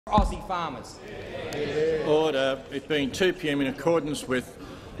Aussie farmers. Order. It being 2 p.m. in accordance with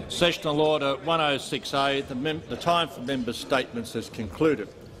Sessional Order 106A, the time for members' statements has concluded.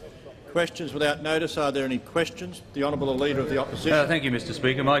 Questions without notice. Are there any questions? The Honourable Leader of the Opposition. Thank you, Mr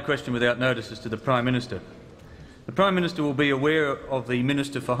Speaker. My question without notice is to the Prime Minister. The Prime Minister will be aware of the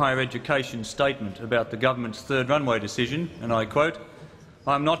Minister for Higher Education's statement about the government's third runway decision, and I quote,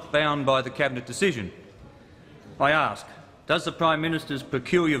 "I am not bound by the Cabinet decision." I ask, does the Prime Minister's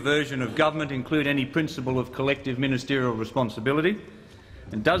peculiar version of government include any principle of collective ministerial responsibility?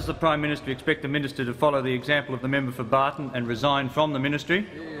 And does the Prime Minister expect the Minister to follow the example of the member for Barton and resign from the ministry?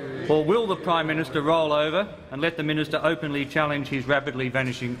 Or will the Prime Minister roll over and let the Minister openly challenge his rapidly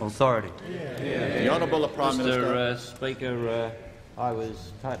vanishing authority? The Honourable Prime Minister. Mr Speaker, I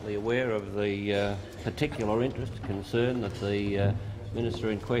was totally aware of the particular interest and concern that the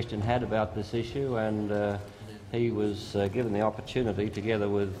Minister in question had about this issue, and he was given the opportunity, together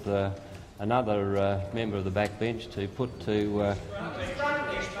with another member of the backbench, to put to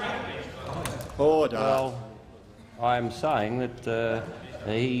Order. Well, I'm saying that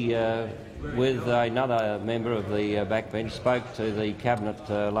he, with another member of the backbench, spoke to the Cabinet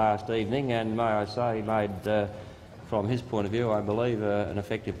last evening, and may I say made, from his point of view, I believe, an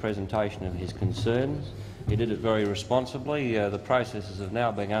effective presentation of his concerns. He did it very responsibly. The processes have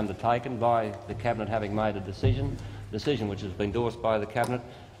now been undertaken by the Cabinet, having made a decision which has been endorsed by the Cabinet,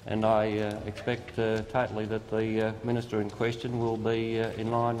 and I expect totally that the Minister in question will be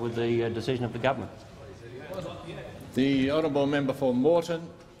in line with the decision of the Government. The Honourable Member for Moreton.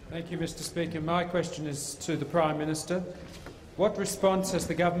 Thank you, Mr Speaker. My question is to the Prime Minister. What response has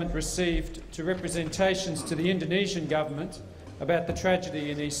the Government received to representations to the Indonesian Government about the tragedy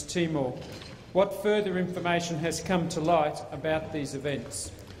in East Timor? What further information has come to light about these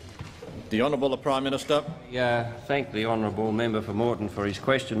events? The Honourable Prime Minister. Thank the Honourable Member for Moreton for his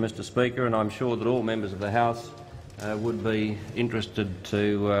question, Mr Speaker, and I'm sure that all members of the House would be interested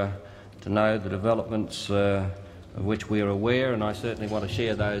to know the developments of which we are aware, and I certainly want to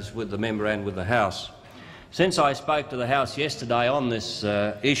share those with the member and with the House. Since I spoke to the House yesterday on this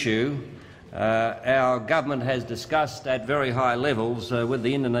issue, our government has discussed at very high levels with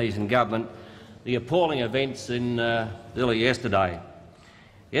the Indonesian government the appalling events in Dili yesterday.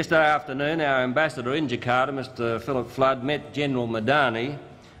 Yesterday afternoon, our ambassador in Jakarta, Mr Philip Flood, met General Madani,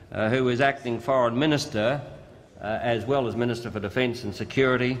 who is acting Foreign Minister, as well as Minister for Defence and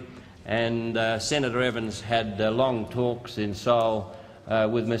Security, and Senator Evans had long talks in Seoul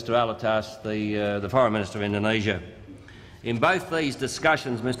with Mr Alatas, the Foreign Minister of Indonesia. In both these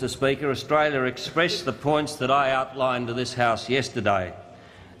discussions, Mr Speaker, Australia expressed the points that I outlined to this House yesterday,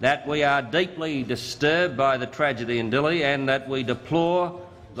 that we are deeply disturbed by the tragedy in Dili and that we deplore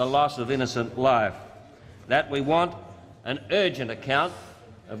the loss of innocent life, that we want an urgent account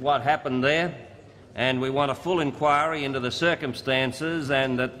of what happened there, and we want a full inquiry into the circumstances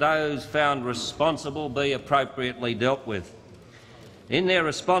and that those found responsible be appropriately dealt with. In their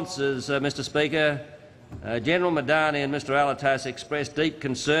responses, Mr Speaker, General Madani and Mr Alatas expressed deep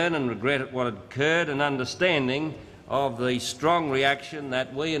concern and regret at what had occurred, and understanding of the strong reaction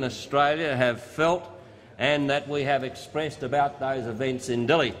that we in Australia have felt and that we have expressed about those events in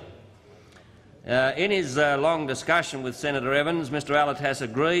Dili. In his long discussion with Senator Evans, Mr Alatas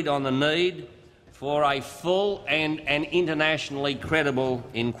agreed on the need for a full and an internationally credible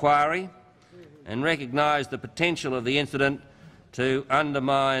inquiry and recognised the potential of the incident to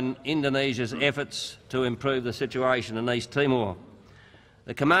undermine Indonesia's efforts to improve the situation in East Timor.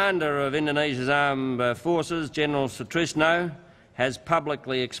 The commander of Indonesia's armed forces, General Sutrisno, has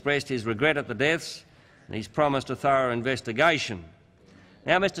publicly expressed his regret at the deaths, and he's promised a thorough investigation.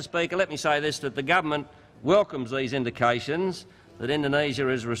 Now, Mr Speaker, let me say this, that the government welcomes these indications that Indonesia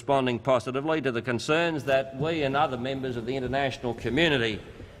is responding positively to the concerns that we and other members of the international community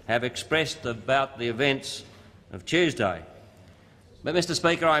have expressed about the events of Tuesday. But, Mr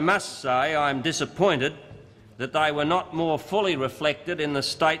Speaker, I must say I am disappointed that they were not more fully reflected in the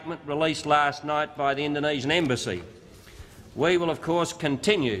statement released last night by the Indonesian Embassy. We will, of course,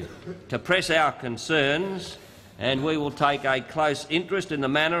 continue to press our concerns, and we will take a close interest in the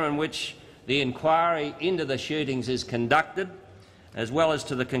manner in which the inquiry into the shootings is conducted, as well as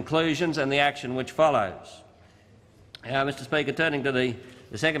to the conclusions and the action which follows. Mr Speaker, turning to the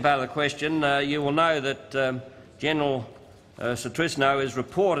second part of the question, you will know that General Sutrisno is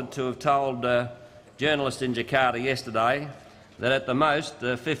reported to have told journalists in Jakarta yesterday that at the most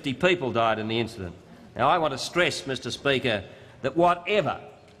 50 people died in the incident. Now, I want to stress, Mr Speaker, that whatever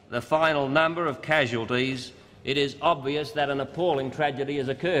the final number of casualties, it is obvious that an appalling tragedy has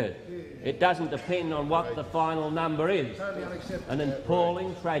occurred. It doesn't depend on what the final number is. An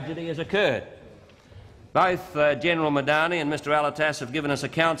appalling tragedy has occurred. Both General Madani and Mr Alatas have given us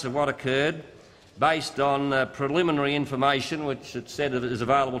accounts of what occurred based on preliminary information which it said is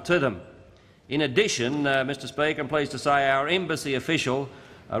available to them. In addition, Mr Speaker, I'm pleased to say our embassy official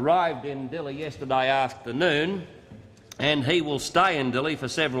arrived in Dili yesterday afternoon, and he will stay in Dili for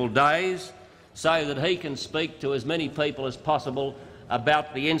several days so that he can speak to as many people as possible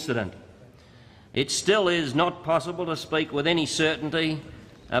about the incident. It still is not possible to speak with any certainty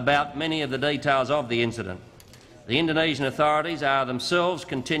about many of the details of the incident. The Indonesian authorities are themselves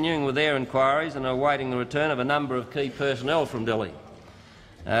continuing with their inquiries and are awaiting the return of a number of key personnel from Dili.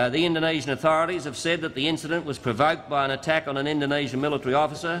 The Indonesian authorities have said that the incident was provoked by an attack on an Indonesian military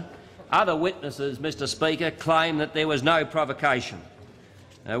officer. Other witnesses, Mr Speaker, claim that there was no provocation.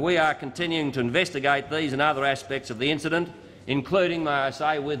 We are continuing to investigate these and other aspects of the incident, including, may I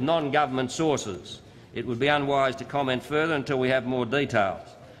say, with non-government sources. It would be unwise to comment further until we have more details.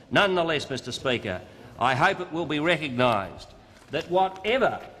 Nonetheless, Mr Speaker, I hope it will be recognised that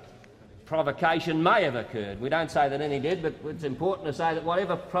whatever provocation may have occurred, we don't say that any did, but it's important to say that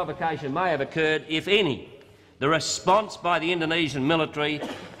whatever provocation may have occurred, if any, the response by the Indonesian military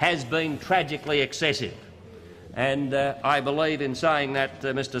has been tragically excessive. And I believe in saying that,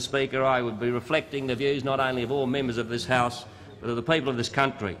 Mr Speaker, I would be reflecting the views not only of all members of this House, but of the people of this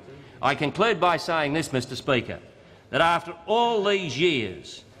country. I conclude by saying this, Mr Speaker, that after all these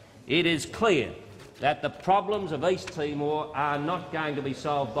years, it is clear that the problems of East Timor are not going to be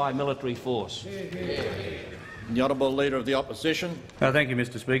solved by military force. The Honourable Leader of the Opposition. Thank you,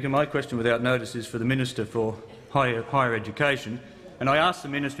 Mr Speaker. My question without notice is for the Minister for Higher Education, and I ask the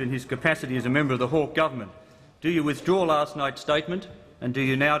Minister in his capacity as a member of the Hawke government, do you withdraw last night's statement, and do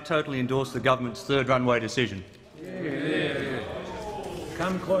you now totally endorse the government's third runway decision?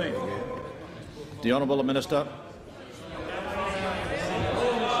 Come clean. The Honourable Minister.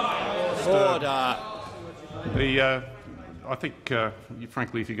 Order. I think,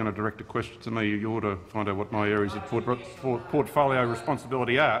 frankly, if you're going to direct a question to me, you ought to find out what my areas of portfolio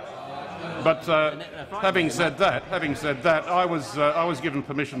responsibility are. But having said that, I was given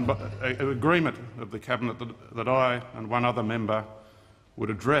permission, agreement of the cabinet that I and one other member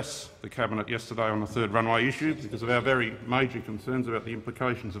would address the cabinet yesterday on the third runway issue because of our very major concerns about the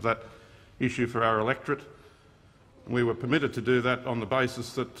implications of that issue for our electorate. We were permitted to do that on the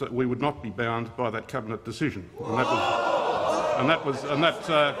basis that we would not be bound by that cabinet decision, and that was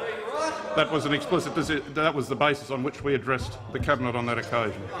an explicit decision. That was the basis on which we addressed the cabinet on that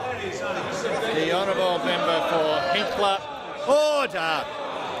occasion. The Honourable Member for Hinkler. Order.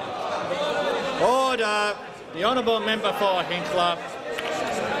 Order. The Honourable Member for Hinkler.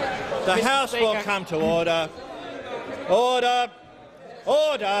 The Mr. House Speaker. Will come to order. Order.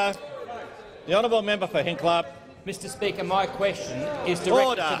 Order. The Honourable Member for Hinkler. Mr Speaker, my question is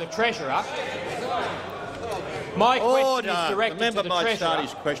directed to the Treasurer. My question is directed the member to the might Treasurer. start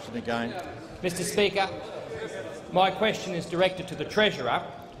his question again. Mr Speaker, my question is directed to the Treasurer.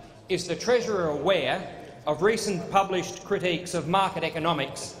 Is the Treasurer aware of recent published critiques of market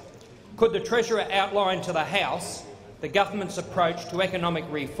economics? Could the Treasurer outline to the House the government's approach to economic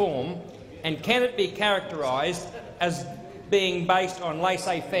reform, and can it be characterised as being based on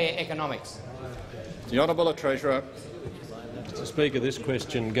laissez-faire economics? The Honourable Treasurer. Mr Speaker, this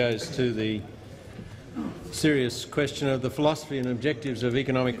question goes to the serious question of the philosophy and objectives of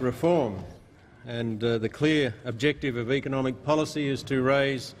economic reform. And the clear objective of economic policy is to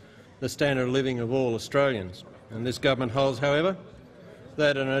raise the standard of living of all Australians. And this government holds, however,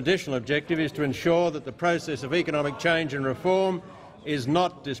 that an additional objective is to ensure that the process of economic change and reform is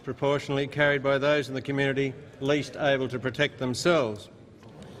not disproportionately carried by those in the community least able to protect themselves.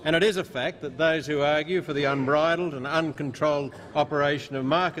 And it is a fact that those who argue for the unbridled and uncontrolled operation of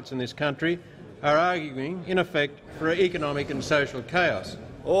markets in this country are arguing, in effect, for economic and social chaos.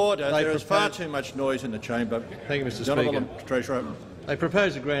 Order. There is far too much noise in the chamber. Thank you, Mr Speaker. Speaker. Treasurer. They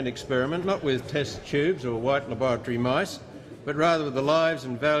propose a grand experiment, not with test tubes or white laboratory mice, but rather with the lives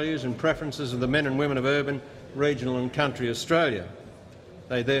and values and preferences of the men and women of urban, regional and country Australia.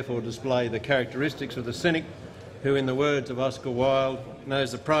 They therefore display the characteristics of the cynic who, in the words of Oscar Wilde,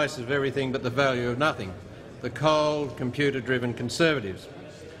 knows the price of everything but the value of nothing, the cold, computer-driven conservatives.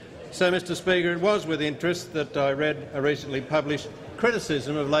 So, Mr Speaker, it was with interest that I read a recently published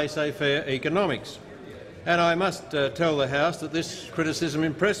criticism of laissez-faire economics. And I must tell the House that this criticism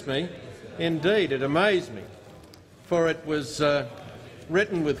impressed me. Indeed, it amazed me, for it was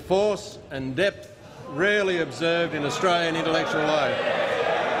written with force and depth rarely observed in Australian intellectual life.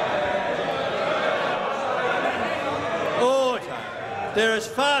 There is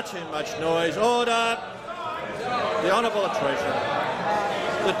far too much noise. Order. The Honourable Treasurer.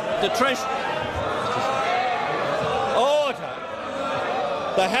 The Treasurer. Order.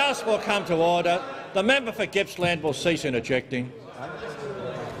 The House will come to order. The member for Gippsland will cease interjecting.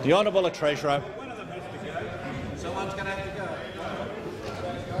 The Honourable Treasurer. Someone's going to have to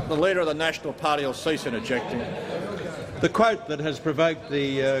go. The Leader of the National Party will cease interjecting. The quote that has provoked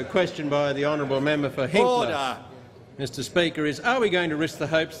the question by the honourable member for Hinkler, Order. Mr Speaker, is: are we going to risk the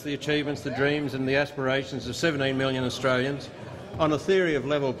hopes, the achievements, the dreams and the aspirations of 17 million Australians on a theory of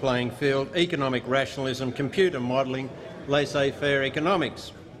level playing field, economic rationalism, computer modelling, laissez-faire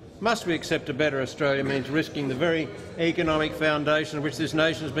economics? Must we accept a better Australia means risking the very economic foundation on which this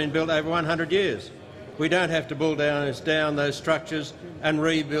nation has been built over 100 years? We don't have to build down those structures and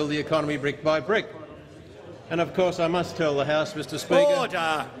rebuild the economy brick by brick. And of course I must tell the House, Mr Speaker,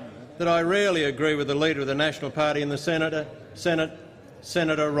 Order. that I rarely agree with the Leader of the National Party in the Senate,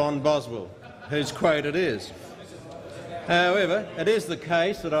 Senator Ron Boswell, whose quote it is. However, it is the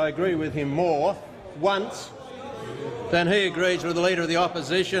case that I agree with him more once than he agrees with the Leader of the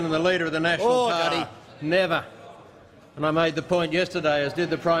Opposition and the Leader of the National Party never. And I made the point yesterday, as did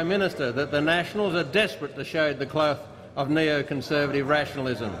the Prime Minister, that the Nationals are desperate to shade the cloth of neoconservative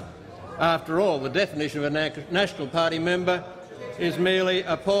rationalism. After all, the definition of a National Party member is merely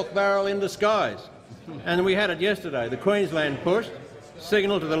a pork barrel in disguise. And we had it yesterday. The Queensland push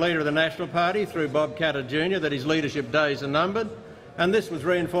signalled to the Leader of the National Party through Bob Katter Jr. that his leadership days are numbered, and this was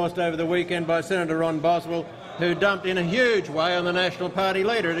reinforced over the weekend by Senator Ron Boswell, who dumped in a huge way on the National Party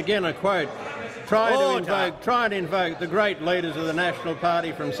leader. And again a quote, trying to invoke the great leaders of the National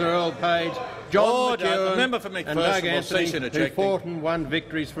Party from Sir Earl Page, John McEwen and Doug Anthony, who fought and won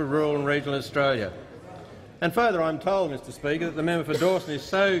victories for rural and regional Australia. And further, I'm told, Mr Speaker, that the member for Dawson is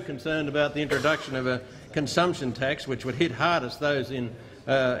so concerned about the introduction of a consumption tax, which would hit hardest those in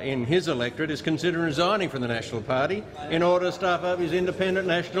his electorate, is considering resigning from the National Party in order to staff up his independent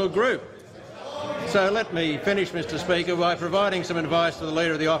national group. So let me finish, Mr Speaker, by providing some advice to the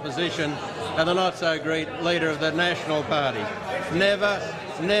Leader of the Opposition and the not-so-great Leader of the National Party. Never,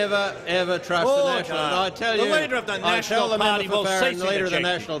 ever trust the National. And I tell you, the Leader of the National Party will cease the Leader of the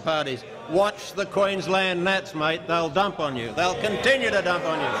National Parties, watch the Queensland Nats, mate. They'll dump on you. They'll continue to dump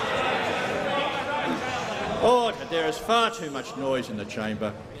on you. Order. There is far too much noise in the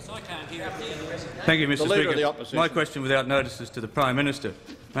chamber. Thank you, Mr The Leader of the Speaker. Opposition. My question without notice is to the Prime Minister.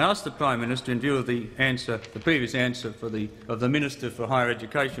 I ask the Prime Minister, in view of the previous answer of the Minister for Higher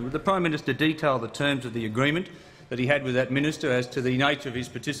Education, would the Prime Minister detail the terms of the agreement that he had with that minister as to the nature of his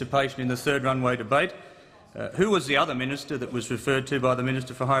participation in the third runway debate? Who was the other minister that was referred to by the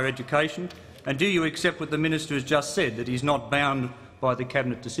Minister for Higher Education? And do you accept what the minister has just said, that he is not bound by the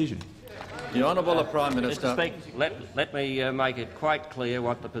Cabinet decision? The Honourable Prime Minister. Mr. Speaker, let me make it quite clear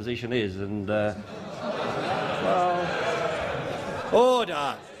what the position is. And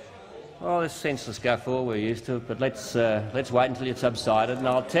Order. well, this senseless guffaw, we're used to it, but let's wait until it's subsided, and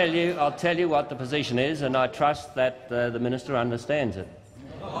I'll tell you what the position is, and I trust that the minister understands it.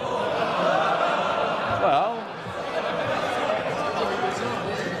 Well,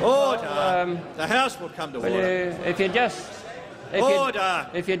 order. The House will come to order.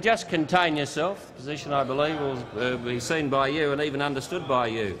 If you just contain yourself, the position, I believe, will be seen by you and even understood by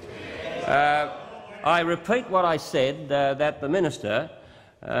you. I repeat what I said, that the minister,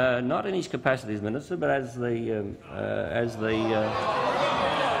 not in his capacity as minister, but as the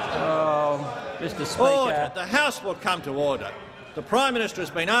Mr. Speaker. Order. The House will come to order. The Prime Minister has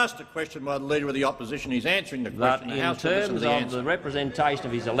been asked a question by the Leader of the Opposition. He's answering the question. But in terms of the representation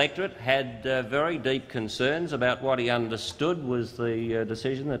of his electorate, had very deep concerns about what he understood was the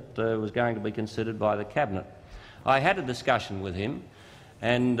decision that was going to be considered by the Cabinet. I had a discussion with him,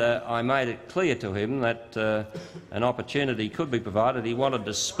 and I made it clear to him that an opportunity could be provided. He wanted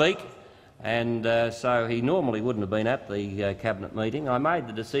to speak, and so he normally wouldn't have been at the Cabinet meeting. I made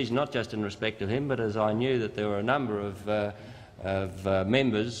the decision not just in respect of him, but as I knew that there were a number of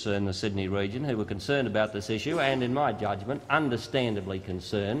members in the Sydney region who were concerned about this issue, and in my judgment, understandably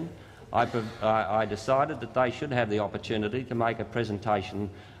concerned, I decided that they should have the opportunity to make a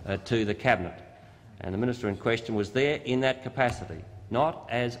presentation to the Cabinet. And the minister in question was there in that capacity, not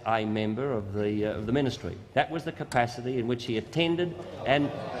as a member of the ministry. That was the capacity in which he attended. And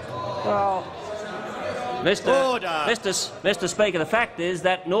well, Mr. Speaker, the fact is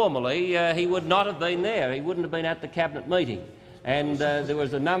that normally he would not have been there. He wouldn't have been at the Cabinet meeting. And there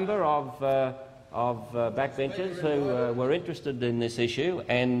was a number of backbenchers who were interested in this issue,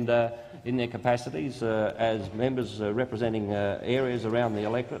 and in their capacities as members representing areas around the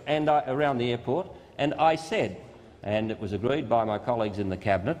electorate and around the airport. And I said and it was agreed by my colleagues in the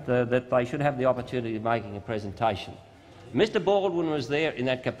Cabinet that they should have the opportunity of making a presentation. Mr Baldwin was there in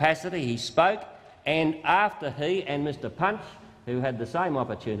that capacity. He spoke, and after he and Mr Punch, who had the same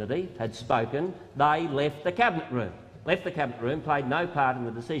opportunity, had spoken, they left the Cabinet room. Played no part in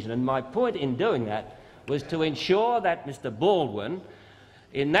the decision. And my point in doing that was to ensure that Mr Baldwin,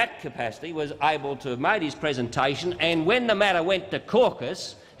 in that capacity, was able to have made his presentation, and when the matter went to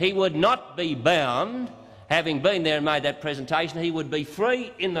caucus, he would not be bound, having been there and made that presentation. He would be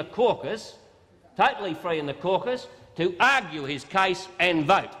free in the caucus, totally free in the caucus, to argue his case and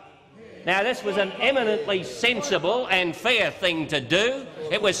vote. Now, this was an eminently sensible and fair thing to do.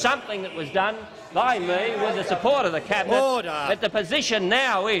 It was something that was done by me with the support of the Cabinet. Order. But the position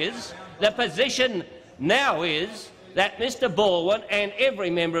now is that Mr Baldwin and every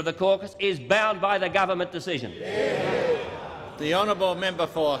member of the caucus is bound by the government decision. The honourable member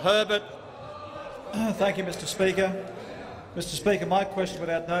for Herbert. Thank you, Mr Speaker. Mr Speaker, my question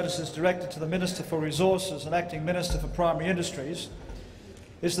without notice is directed to the Minister for Resources and Acting Minister for Primary Industries.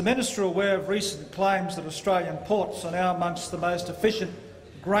 Is the Minister aware of recent claims that Australian ports are now amongst the most efficient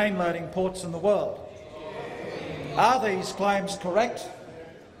grain-loading ports in the world? Are these claims correct?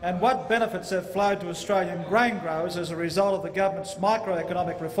 And what benefits have flowed to Australian grain growers as a result of the government's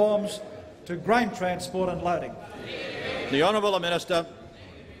microeconomic reforms to grain transport and loading? The honourable Minister.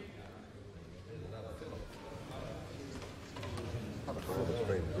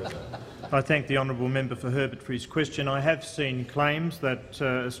 I thank the honourable member for Herbert for his question. I have seen claims that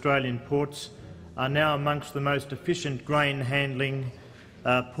Australian ports are now amongst the most efficient grain handling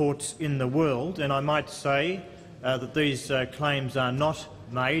ports in the world, and I might say that these claims are not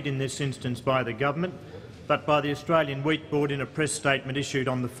made in this instance by the government, but by the Australian Wheat Board in a press statement issued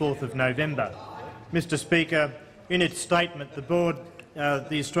on the 4th of November. Mr Speaker, in its statement,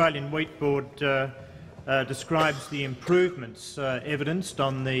 the Australian Wheat Board describes the improvements evidenced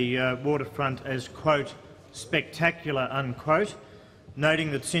on the waterfront as, quote, spectacular, unquote,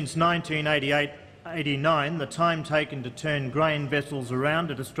 noting that since 1988-89 the time taken to turn grain vessels around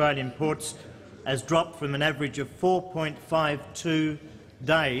at Australian ports has dropped from an average of 4.52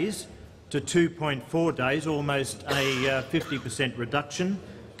 days to 2.4 days, almost a 50% reduction,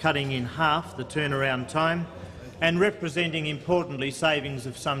 cutting in half the turnaround time and representing, importantly, savings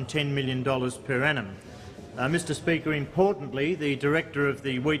of some $10 million per annum. Mr Speaker, importantly, the Director of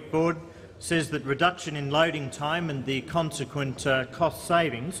the Wheat Board says that reduction in loading time and the consequent cost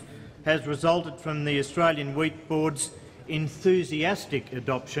savings has resulted from the Australian Wheat Board's enthusiastic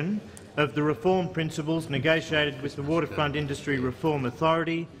adoption of the reform principles negotiated with the Waterfront Industry Reform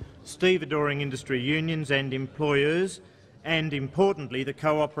Authority, stevedoring industry unions and employers, and, importantly, the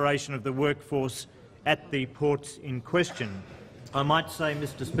cooperation of the workforce at the ports in question. I might say,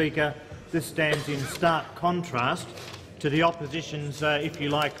 Mr Speaker, this stands in stark contrast to the opposition's, if you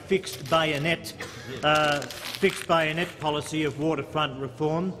like, fixed bayonet policy of waterfront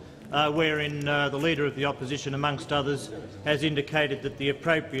reform, wherein the Leader of the Opposition, amongst others, has indicated that the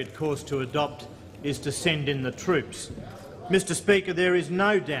appropriate course to adopt is to send in the troops. Mr Speaker, there is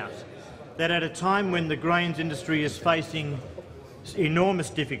no doubt that at a time when the grains industry is facing enormous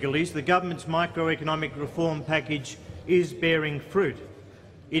difficulties, the government's microeconomic reform package is bearing fruit.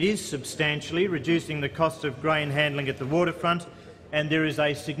 It is substantially reducing the cost of grain handling at the waterfront, and there is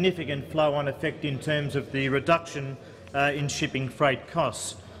a significant flow-on effect in terms of the reduction in shipping freight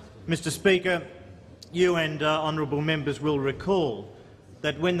costs. Mr Speaker, you and honourable members will recall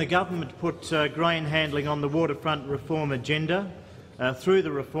that when the government put grain handling on the waterfront reform agenda, through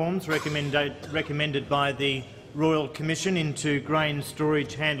the reforms recommended by the Royal Commission into Grain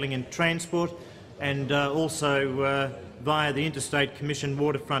Storage, Handling and Transport, and also via the Interstate Commission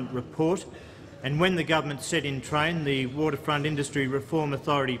Waterfront Report, and when the government set in train the Waterfront Industry Reform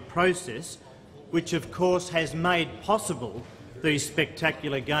Authority process, which of course has made possible these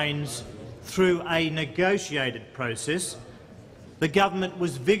spectacular gains through a negotiated process, the government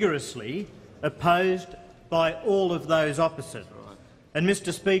was vigorously opposed by all of those opposite. And,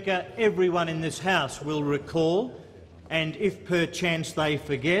 Mr Speaker, everyone in this House will recall, and if perchance they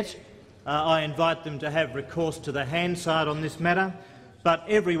forget, I invite them to have recourse to the Hansard on this matter, but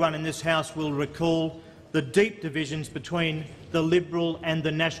everyone in this House will recall the deep divisions between the Liberal and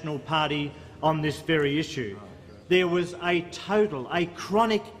the National Party on this very issue. There was a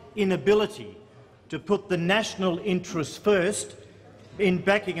chronic inability to put the national interests first in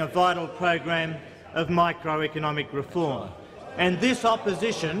backing a vital program of microeconomic reform. And this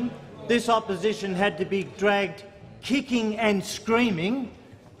opposition had to be dragged kicking and screaming,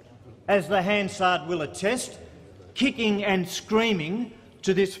 as the Hansard will attest, kicking and screaming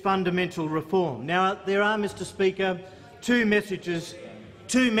to this fundamental reform. Now, there are, Mr Speaker, two messages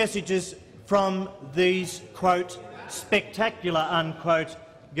from these, quote, spectacular, unquote,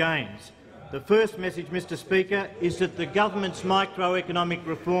 gains. The first message, Mr Speaker, is that the government's microeconomic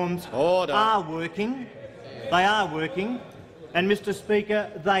reforms are working. They are working. And, Mr Speaker,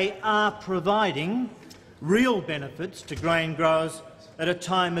 they are providing real benefits to grain growers at a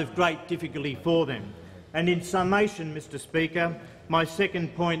time of great difficulty for them. And in summation, Mr Speaker, my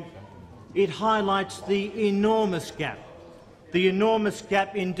second point, it highlights the enormous gap,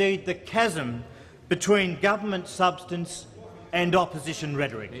 indeed the chasm, between government substance and opposition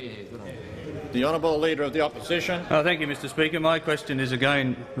rhetoric. The honourable Leader of the Opposition. Thank you, Mr Speaker. My question is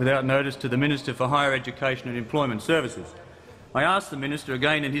again without notice to the Minister for Higher Education and Employment Services. I ask the Minister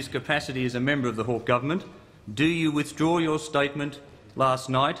again in his capacity as a member of the Hawke Government, do you withdraw your statement last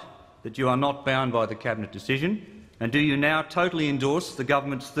night that you are not bound by the Cabinet decision, and do you now totally endorse the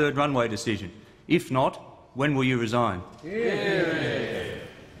Government's third runway decision? If not, when will you resign? The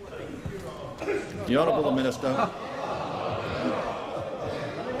Honourable Minister.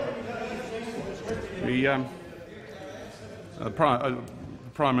 The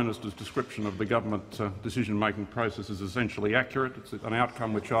Prime Minister's description of the government decision-making process is essentially accurate. It's an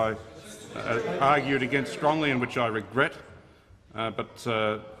outcome which I argued against strongly and which I regret, but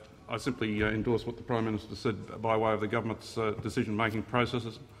I simply endorse what the Prime Minister said by way of the government's decision-making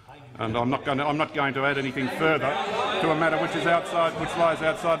processes, and I'm not going to add anything further to a matter which lies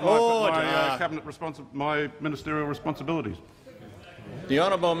outside my ministerial responsibilities. The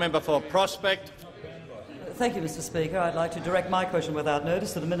honourable member for Prospect. Thank you, Mr Speaker. I'd like to direct my question without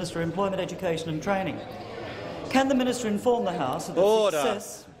notice to the Minister of Employment, Education and Training. Can the Minister inform the House of the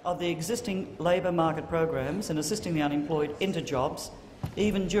success of the existing labour market programs in assisting the unemployed into jobs,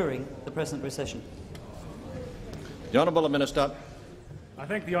 even during the present recession? The honourable Minister. I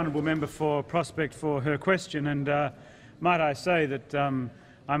thank the honourable member for Prospect for her question, and might I say that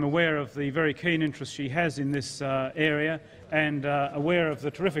I'm aware of the very keen interest she has in this area and aware of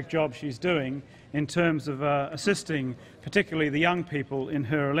the terrific job she's doing in terms of assisting particularly the young people in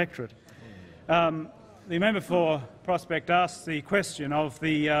her electorate. The member for Prospect asked the question of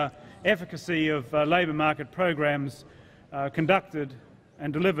the efficacy of labour market programs conducted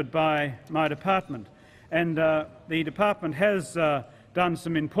and delivered by my department. And the department has done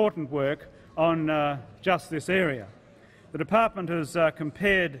some important work on just this area. The department has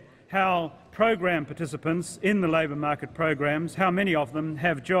compared how program participants in the labour market programs, how many of them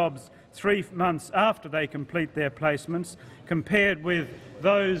have jobs 3 months after they complete their placements, compared with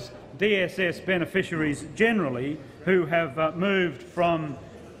those DSS beneficiaries generally who have moved from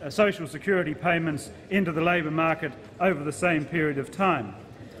social security payments into the labour market over the same period of time.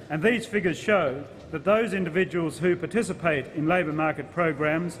 And these figures show that those individuals who participate in labour market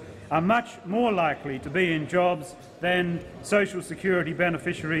programs are much more likely to be in jobs than social security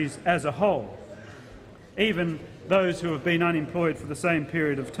beneficiaries as a whole, even those who have been unemployed for the same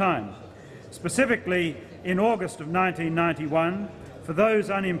period of time. Specifically, in August of 1991, for those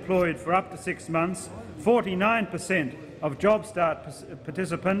unemployed for up to 6 months, 49% of Job Start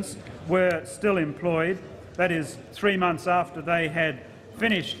participants were still employed, that is 3 months after they had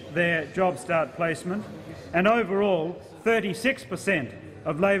finished their Job Start placement, and overall 36%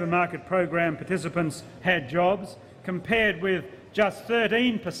 of labour market program participants had jobs, compared with just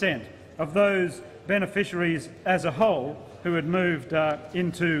 13% of those beneficiaries as a whole who had moved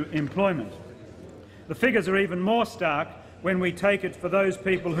into employment. The figures are even more stark when we take it for those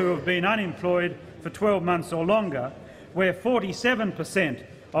people who have been unemployed for 12 months or longer, where 47%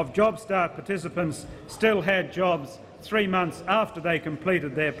 of Job Start participants still had jobs 3 months after they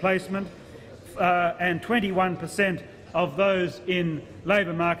completed their placement, and 21% of those in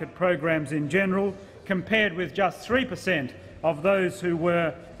labour market programs in general, compared with just 3% of those who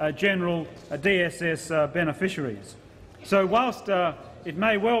were general DSS beneficiaries. So whilst it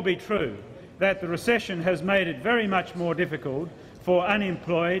may well be true that the recession has made it very much more difficult for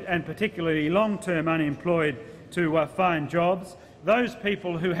unemployed and particularly long-term unemployed to find jobs, those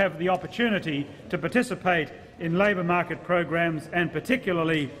people who have the opportunity to participate in labour market programs and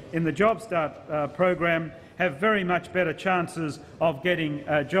particularly in the Job Start program have very much better chances of getting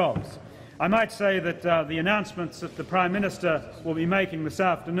jobs. I might say that the announcements that the Prime Minister will be making this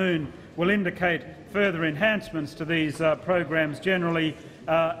afternoon will indicate further enhancements to these programs generally,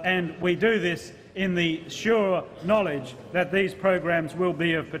 and we do this in the sure knowledge that these programs will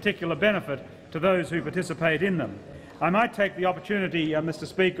be of particular benefit to those who participate in them. I might take the opportunity, Mr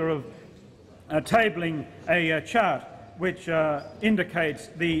Speaker, of tabling a chart which indicates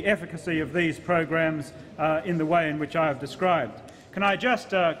the efficacy of these programs in the way in which I have described. can I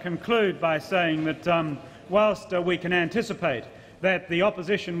just conclude by saying that whilst we can anticipate that the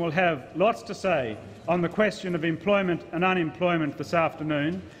opposition will have lots to say on the question of employment and unemployment this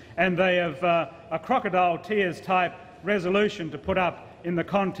afternoon, and they have a crocodile tears type resolution to put up in the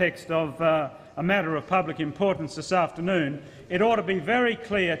context of a matter of public importance this afternoon, it ought to be very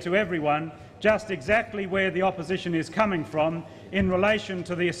clear to everyone just exactly where the opposition is coming from in relation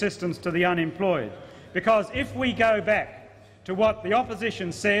to the assistance to the unemployed. Because if we go back to what the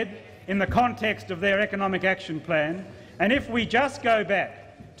opposition said in the context of their economic action plan, and if we just go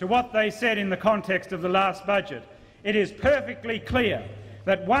back to what they said in the context of the last budget, it is perfectly clear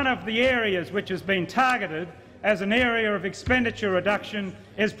that one of the areas which has been targeted as an area of expenditure reduction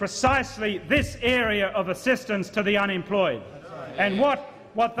is precisely this area of assistance to the unemployed. And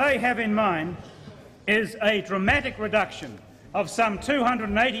what they have in mind is a dramatic reduction of some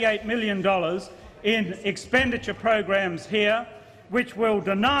 $288 million in expenditure programs here, which will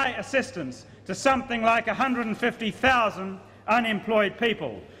deny assistance to something like 150,000 unemployed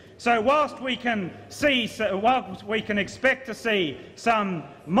people. So whilst we can expect to see some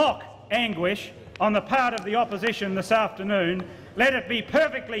mock anguish on the part of the opposition this afternoon, let it be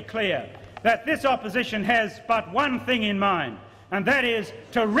perfectly clear that this opposition has but one thing in mind, and that is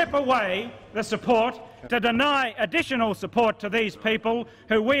to rip away the support, to deny additional support to these people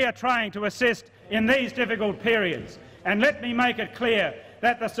who we are trying to assist in these difficult periods. And let me make it clear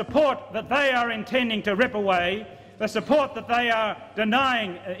that the support that they are intending to rip away, the support that they are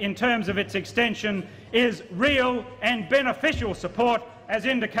denying in terms of its extension, is real and beneficial support, as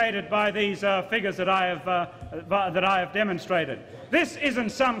indicated by these figures that I have demonstrated. This isn't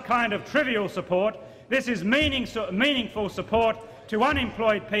some kind of trivial support. This is meaningful support to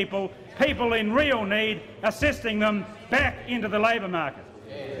unemployed people, people in real need, assisting them back into the labour market.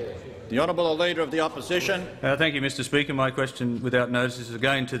 The Honourable Leader of the Opposition. Thank you, Mr Speaker. My question without notice is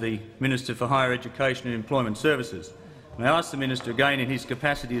again to the Minister for Higher Education and Employment Services. And I ask the Minister again in his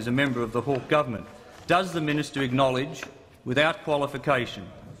capacity as a member of the Hawke Government, does the Minister acknowledge, without qualification,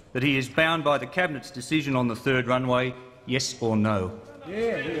 that he is bound by the Cabinet's decision on the third runway, yes or no?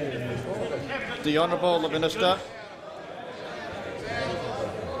 The Honourable Minister.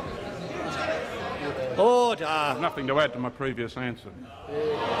 Order. Nothing to add to my previous answer.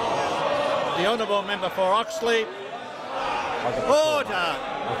 The Honourable Member for Oxley. Order.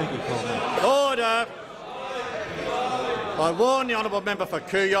 Order. I warn the Honourable Member for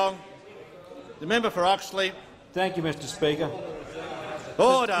Kooyong. The Member for Oxley. Thank you, Mr Speaker.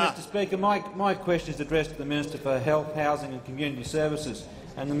 Order. Mr Speaker, my question is addressed to the Minister for Health, Housing and Community Services,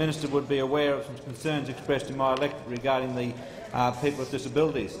 and the Minister would be aware of some concerns expressed in my electorate regarding the people with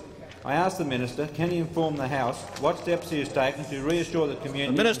disabilities. I ask the Minister, can he inform the House what steps he has taken to reassure the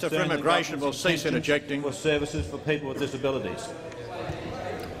community— The Minister for Immigration will cease interjecting. —for services for people with disabilities.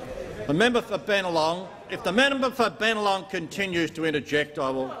 The member for Bennelong. If the member for Bennelong continues to interject,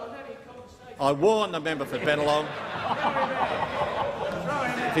 I warn the member for Bennelong.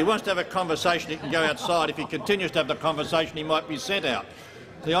 If he wants to have a conversation, he can go outside. If he continues to have the conversation, he might be sent out.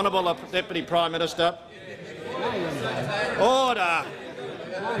 The Honourable Deputy Prime Minister. Order.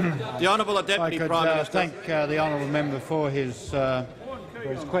 The Honourable Deputy Prime Minister. Thank the honourable member for his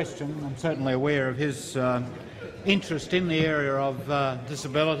question. I'm certainly aware of his interest in the area of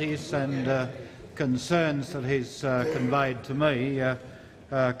disabilities and concerns that he's conveyed to me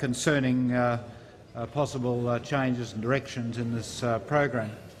concerning possible changes and directions in this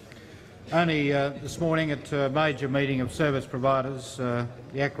program. Only this morning at a major meeting of service providers, the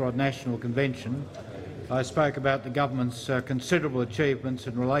ACROD National Convention, I spoke about the government's considerable achievements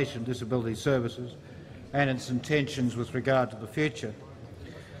in relation to disability services and its intentions with regard to the future.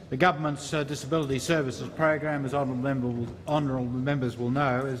 The government's disability services program, as honourable members will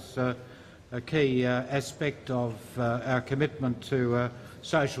know, is a key aspect of our commitment to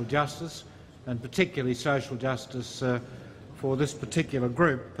social justice, and particularly social justice for this particular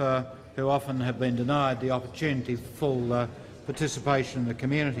group who often have been denied the opportunity for full participation in the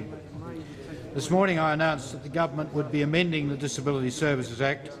community. This morning I announced that the government would be amending the Disability Services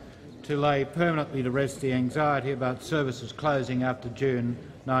Act to lay permanently to rest the anxiety about services closing after June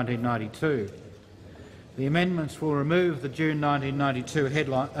 1992. The amendments will remove the June 1992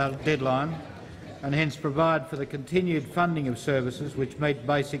 deadline and hence provide for the continued funding of services which meet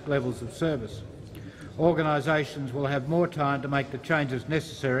basic levels of service. Organisations will have more time to make the changes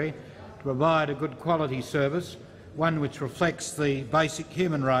necessary to provide a good quality service, one which reflects the basic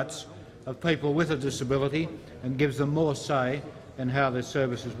human rights of people with a disability and gives them more say in how their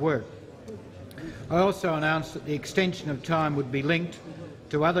services work. I also announced that the extension of time would be linked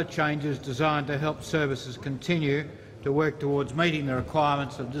to other changes designed to help services continue to work towards meeting the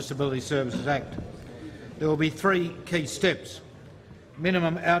requirements of the Disability Services Act. There will be 3 key steps: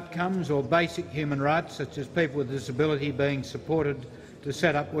 minimum outcomes or basic human rights, such as people with disability being supported to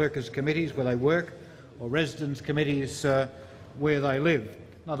set up workers' committees where they work or residence committees where they live.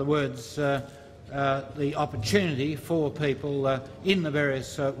 In other words, the opportunity for people in the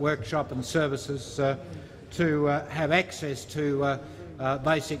various workshop and services to have access to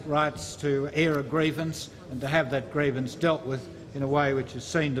basic rights to air a grievance and to have that grievance dealt with in a way which is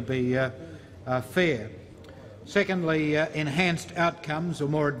seen to be fair. Secondly, enhanced outcomes or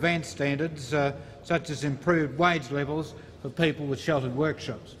more advanced standards such as improved wage levels for people with sheltered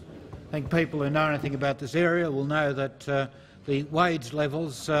workshops. I think people who know anything about this area will know that the wage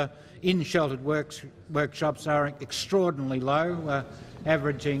levels in sheltered workshops are extraordinarily low,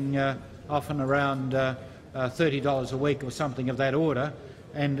 averaging often around $30 a week or something of that order,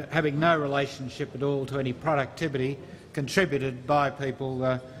 and having no relationship at all to any productivity contributed by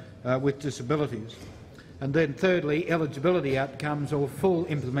people with disabilities. And then thirdly, eligibility outcomes or full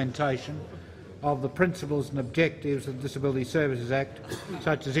implementation of the principles and objectives of the Disability Services Act,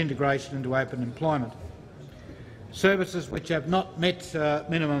 such as integration into open employment. Services which have not met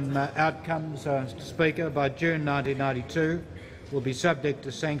minimum outcomes, Mr Speaker, by June 1992 will be subject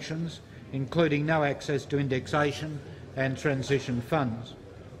to sanctions, including no access to indexation and transition funds.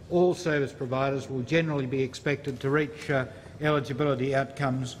 All service providers will generally be expected to reach eligibility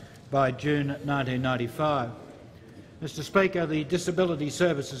outcomes by June 1995. Mr Speaker, the Disability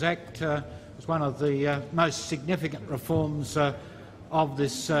Services Act is one of the most significant reforms of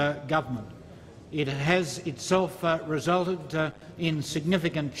this government. It has itself resulted in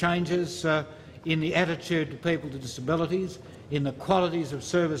significant changes in the attitude to people with disabilities, in the qualities of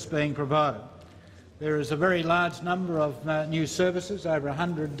service being provided. There is a very large number of new services, over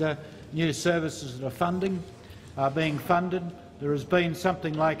 100 new services that are being funded. There has been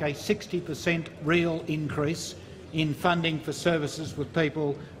something like a 60% real increase in funding for services with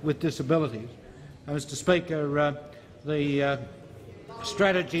people with disabilities. Mr Speaker, the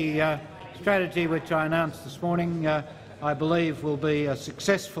strategy which I announced this morning, I believe, will be a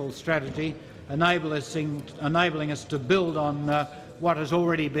successful strategy, enabling us to build on what has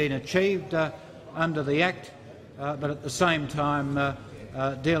already been achieved under the Act, but at the same time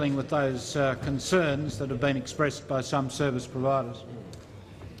dealing with those concerns that have been expressed by some service providers.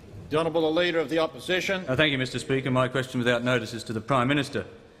 The Honourable Leader of the Opposition. Thank you, Mr Speaker. My question without notice is to the Prime Minister.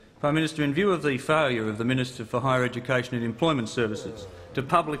 Prime Minister, in view of the failure of the Minister for Higher Education and Employment Services to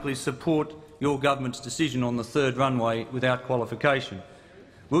publicly support your government's decision on the third runway without qualification,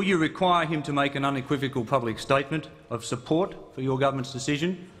 will you require him to make an unequivocal public statement of support for your government's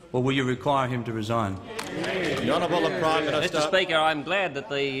decision, or will you require him to resign? The Honourable Prime Minister. Mr Speaker, I'm glad that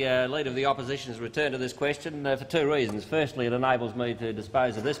the Leader of the Opposition has returned to this question for 2 reasons. Firstly, it enables me to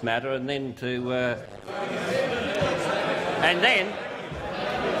dispose of this matter, and then to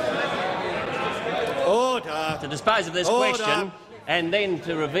Order. To dispose of this question, and then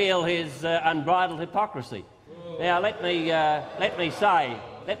to reveal his unbridled hypocrisy. Now, let me say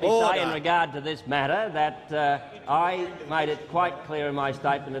in regard to this matter that I made it quite clear in my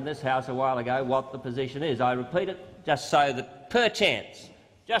statement in this House a while ago what the position is. I repeat it just so that, perchance,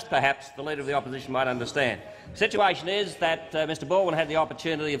 just perhaps, the Leader of the Opposition might understand. The situation is that Mr Baldwin had the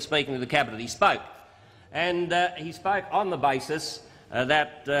opportunity of speaking to the Cabinet. He spoke, and he spoke on the basis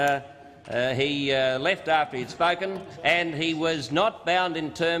that he left after he had spoken, and he was not bound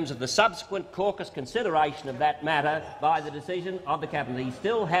in terms of the subsequent caucus consideration of that matter by the decision of the Cabinet. He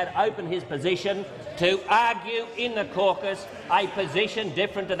still had open his position to argue in the caucus a position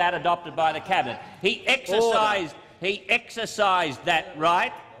different to that adopted by the Cabinet. He exercised that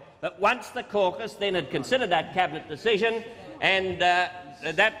right, but once the caucus then had considered that Cabinet decision and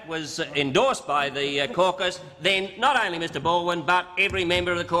that was endorsed by the caucus, then not only Mr Baldwin but every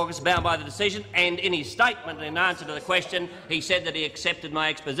member of the caucus bound by the decision, and in his statement in answer to the question he said that he accepted my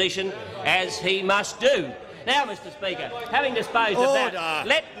exposition, as he must do. Now, Mr Speaker, having disposed of that,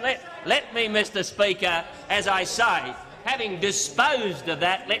 let me, Mr Speaker, as I say, having disposed of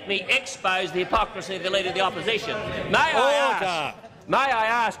that, let me expose the hypocrisy of the Leader of the Opposition. May I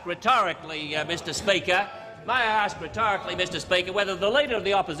ask rhetorically, Mr Speaker, whether the Leader of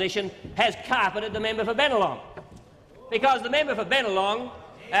the Opposition has carpeted the member for Bennelong? Because the member for Bennelong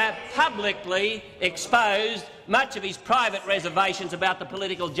publicly exposed much of his private reservations about the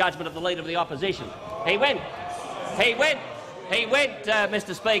political judgment of the Leader of the Opposition. He went,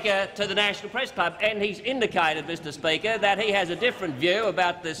 Mr Speaker, to the National Press Club, and he's indicated, Mr Speaker, that he has a different view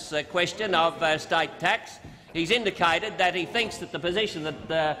about this question of state tax. He's indicated that he thinks that the position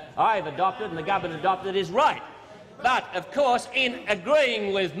that I have adopted and the government adopted is right. But, of course, in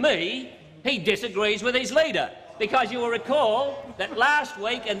agreeing with me, he disagrees with his leader, because you will recall that last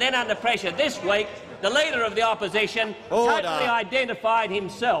week and then under pressure this week, the Leader of the Opposition totally identified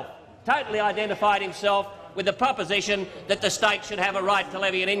himself with the proposition that the state should have a right to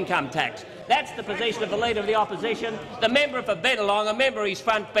levy an income tax. That's the position of the Leader of the Opposition. The member for Bennelong, a member of his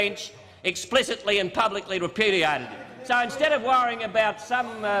front bench, explicitly and publicly repudiated it. So instead of worrying about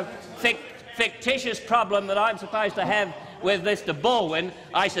some fictitious problem that I'm supposed to have with Mr Baldwin,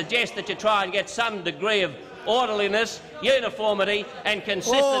 I suggest that you try and get some degree of orderliness, uniformity and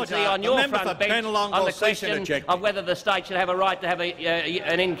consistency on your front bench on the question of whether the state should have a right to have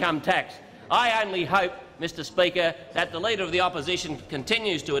an income tax. I only hope, Mr Speaker, that the Leader of the Opposition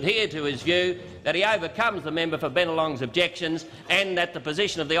continues to adhere to his view, that he overcomes the member for Bennelong's objections and that the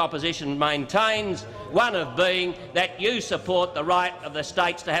position of the Opposition maintains one of being that you support the right of the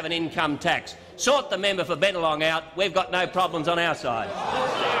states to have an income tax. Sort the member for Bennelong out. We've got no problems on our side.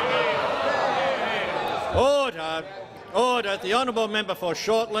 Order. Order. The honourable member for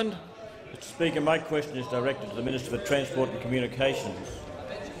Shortland. Mr Speaker, my question is directed to the Minister for Transport and Communications.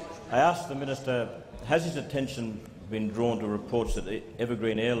 I ask the Minister, has his attention been drawn to reports that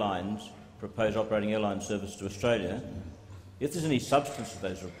Evergreen Airlines propose operating airline service to Australia? If there's any substance to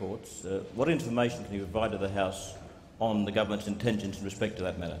those reports, what information can you provide to the House on the government's intentions in respect to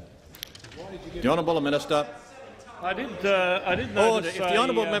that matter? The honourable Minister. I did notice. Order. If the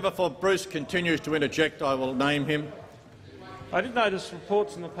honourable member for Bruce continues to interject, I will name him. I did notice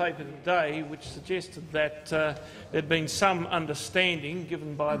reports in the paper today which suggested that there had been some understanding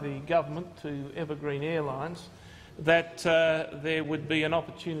given by the government to Evergreen Airlines that there would be an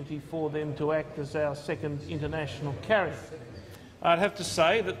opportunity for them to act as our second international carrier. I'd have to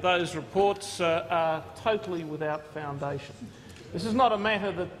say that those reports are totally without foundation. This is not a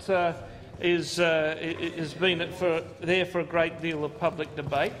matter that has been there for a great deal of public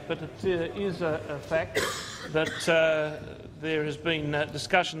debate, but it is a fact that there has been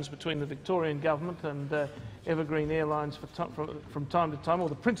discussions between the Victorian government and Evergreen Airlines from time to time, or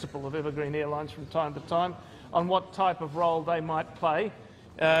the principal of Evergreen Airlines from time to time, on what type of role they might play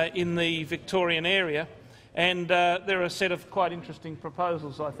in the Victorian area. And there are a set of quite interesting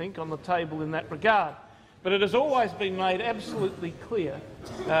proposals, I think, on the table in that regard. But it has always been made absolutely clear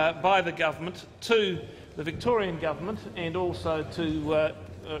by the government to the Victorian government and also to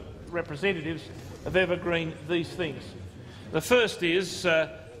representatives of Evergreen these things. The first is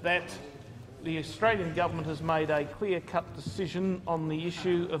that the Australian government has made a clear-cut decision on the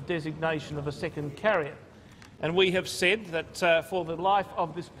issue of designation of a second carrier. And we have said that for the life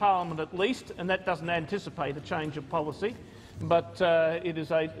of this parliament at least, and that doesn't anticipate a change of policy, but it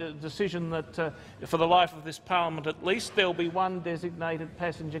is a decision that for the life of this parliament at least there will be one designated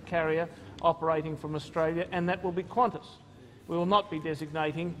passenger carrier operating from Australia, and that will be Qantas. We will not be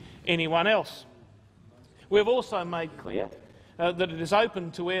designating anyone else. We have also made clear that it is open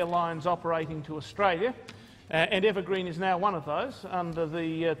to airlines operating to Australia, and Evergreen is now one of those under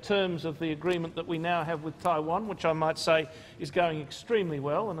the terms of the agreement that we now have with Taiwan, which I might say is going extremely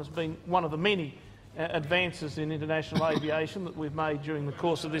well and has been one of the many advances in international aviation that we've made during the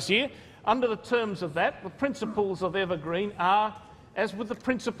course of this year. Under the terms of that, the principles of Evergreen are, as with the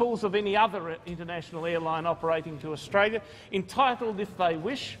principles of any other international airline operating to Australia, entitled, if they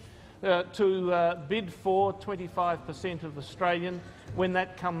wish, to bid for 25% of Australian when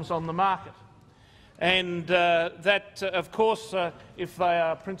that comes on the market. And that, of course, if they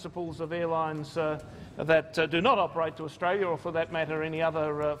are principals of airlines that do not operate to Australia, or for that matter any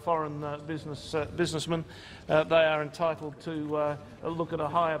other foreign businessmen, they are entitled to look at a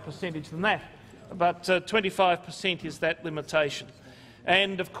higher percentage than that. But 25% is that limitation.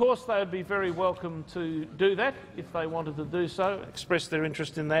 And of course they would be very welcome to do that if they wanted to do so, express their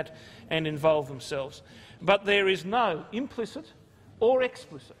interest in that and involve themselves. But there is no implicit or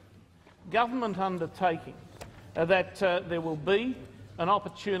explicit government undertaking that there will be an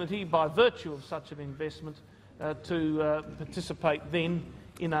opportunity by virtue of such an investment to participate then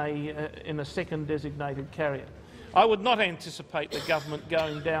in a second designated carrier. I would not anticipate the government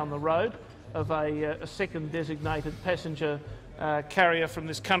going down the road of a second designated passenger carrier from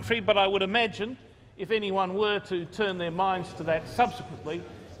this country, but I would imagine if anyone were to turn their minds to that subsequently,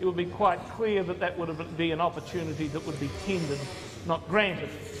 it would be quite clear that that would be an opportunity that would be tendered, not granted.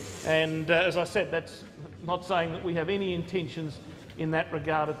 And as I said, that's not saying that we have any intentions in that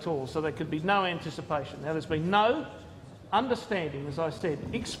regard at all, so there could be no anticipation. Now, there's been no understanding, as I said,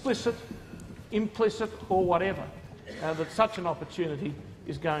 explicit, implicit or whatever, that such an opportunity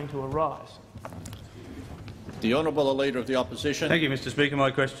is going to arise. The Honourable Leader of the Opposition. Thank you, Mr Speaker.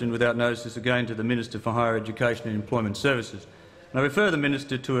 My question without notice is again to the Minister for Higher Education and Employment Services. And I refer the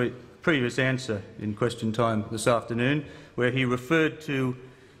Minister to a previous answer in question time this afternoon, where he referred to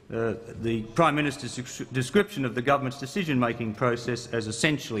the Prime Minister's description of the government's decision-making process as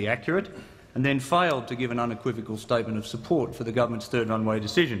essentially accurate, and then failed to give an unequivocal statement of support for the government's third runway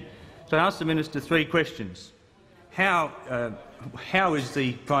decision. So I asked the Minister three questions. How is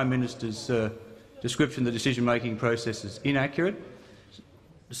the Prime Minister's description of the decision-making process as inaccurate?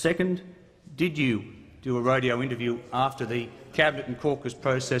 Second, did you do a radio interview after the Cabinet and caucus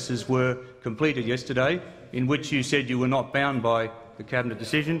processes were completed yesterday, in which you said you were not bound by the Cabinet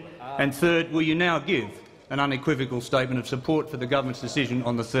decision? And third, will you now give an unequivocal statement of support for the government's decision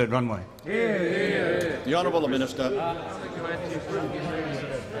on the third runway? The Honourable Minister.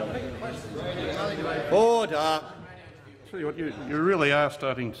 Order. Tell you what, you really are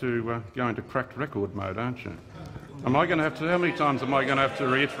starting to go into cracked record mode, aren't you? Am I going to have to? How many times am I going to have to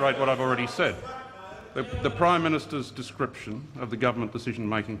reiterate what I've already said? The Prime Minister's description of the government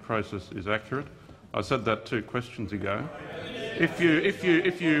decision-making process is accurate. I said that 2 questions ago. If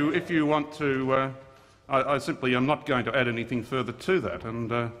you want to, I simply am not going to add anything further to that,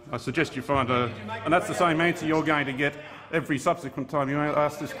 and I suggest you find and that's the same answer you're going to get every subsequent time you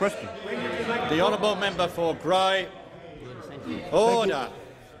ask this question. The Honourable Member for Grey. Order.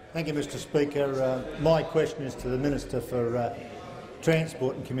 Thank you, Mr Speaker. My question is to the Minister for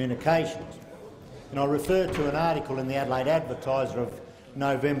Transport and Communications, and I refer to an article in the Adelaide Advertiser of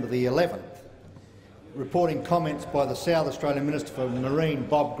November the 11th, reporting comments by the South Australian Minister for Marine,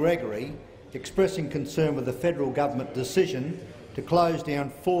 Bob Gregory, expressing concern with the federal government decision to close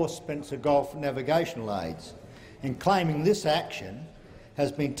down 4 Spencer Gulf navigational aids, and claiming this action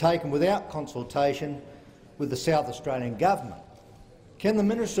has been taken without consultation with the South Australian government. Can the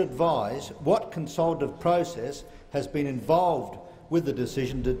Minister advise what consultative process has been involved with the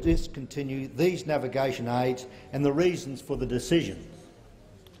decision to discontinue these navigation aids and the reasons for the decision?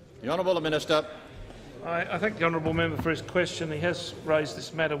 The Honourable Minister. I thank the honourable member for his question. He has raised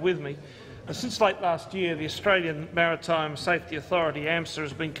this matter with me. Since late last year, the Australian Maritime Safety Authority, AMSA,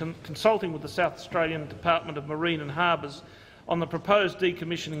 has been consulting with the South Australian Department of Marine and Harbours on the proposed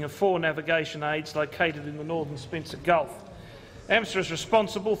decommissioning of 4 navigation aids located in the northern Spencer Gulf. AMSA is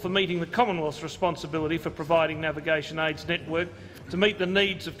responsible for meeting the Commonwealth's responsibility for providing navigation aids network to meet the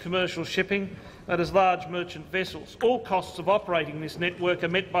needs of commercial shipping, that is, large merchant vessels. All costs of operating this network are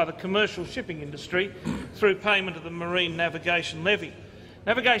met by the commercial shipping industry through payment of the Marine Navigation Levy.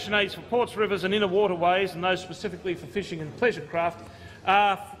 Navigation aids for ports, rivers and inner waterways, and those specifically for fishing and pleasure craft,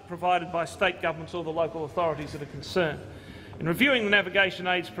 are provided by state governments or the local authorities that are concerned. In reviewing the navigation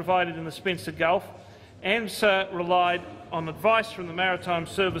aids provided in the Spencer Gulf, AMSA relied on advice from the Maritime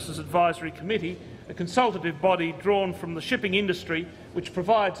Services Advisory Committee, a consultative body drawn from the shipping industry which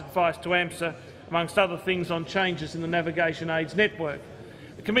provides advice to AMSA, amongst other things, on changes in the navigation aids network.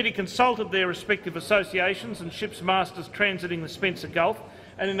 The committee consulted their respective associations and ships masters transiting the Spencer Gulf,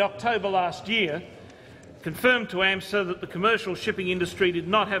 and in October last year confirmed to AMSA that the commercial shipping industry did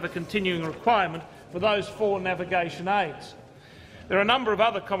not have a continuing requirement for those 4 navigation aids. There are a number of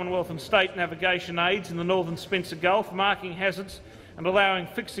other Commonwealth and state navigation aids in the northern Spencer Gulf, marking hazards and allowing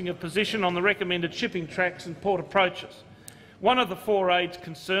fixing of position on the recommended shipping tracks and port approaches. One of the 4 aids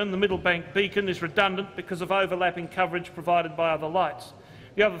concerned, the Middlebank Beacon, is redundant because of overlapping coverage provided by other lights.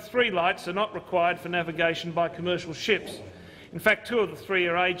 The other 3 lights are not required for navigation by commercial ships. In fact, 2 of the 3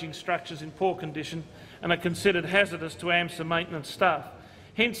 are ageing structures in poor condition and are considered hazardous to AMSA maintenance staff.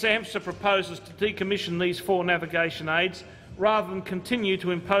 Hence, AMSA proposes to decommission these 4 navigation aids rather than continue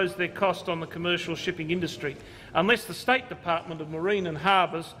to impose their cost on the commercial shipping industry, unless the State Department of Marine and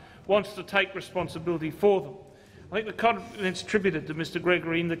Harbours wants to take responsibility for them. I think the confidence attributed to Mr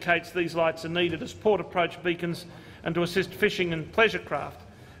Gregory indicates these lights are needed as port approach beacons and to assist fishing and pleasure craft.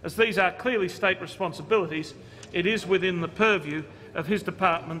 As these are clearly state responsibilities, it is within the purview of his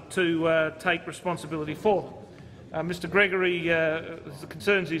department to take responsibility for them. Mr Gregory, the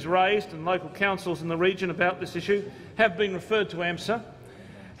concerns he's raised and local councils in the region about this issue have been referred to AMSA.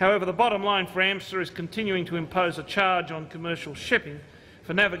 However, the bottom line for AMSA is continuing to impose a charge on commercial shipping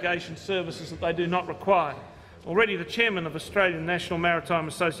for navigation services that they do not require. Already the chairman of Australian National Maritime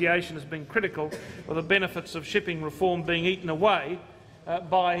Association has been critical of the benefits of shipping reform being eaten away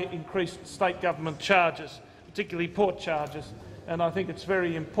by increased state government charges, particularly port charges, and I think it's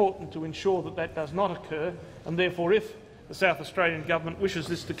very important to ensure that that does not occur, and therefore if the South Australian government wishes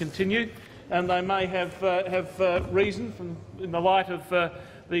this to continue, and they may have reason in the light of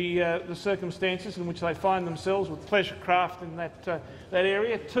the circumstances in which they find themselves with pleasure craft in that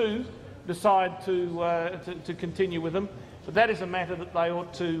area, to decide to continue with them. But that is a matter that they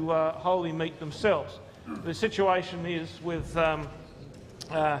ought to wholly meet themselves. The situation is with our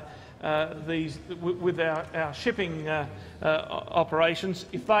shipping operations,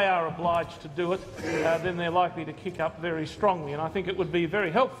 if they are obliged to do it, then they're likely to kick up very strongly. And I think it would be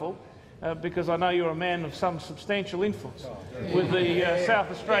very helpful, because I know you're a man of some substantial influence with the South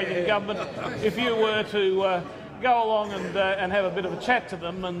Australian government, if you were to go along and have a bit of a chat to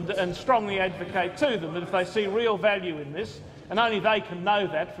them and strongly advocate to them that if they see real value in this, and only they can know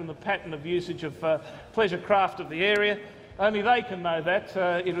that from the pattern of usage of pleasure craft of the area, only they can know that,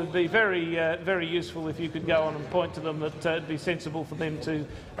 it would be very useful if you could go on and point to them that it'd be sensible for them to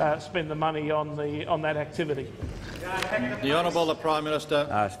spend the money on that activity. The Honourable Prime Minister.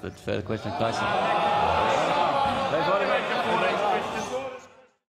 Ask that further question, please.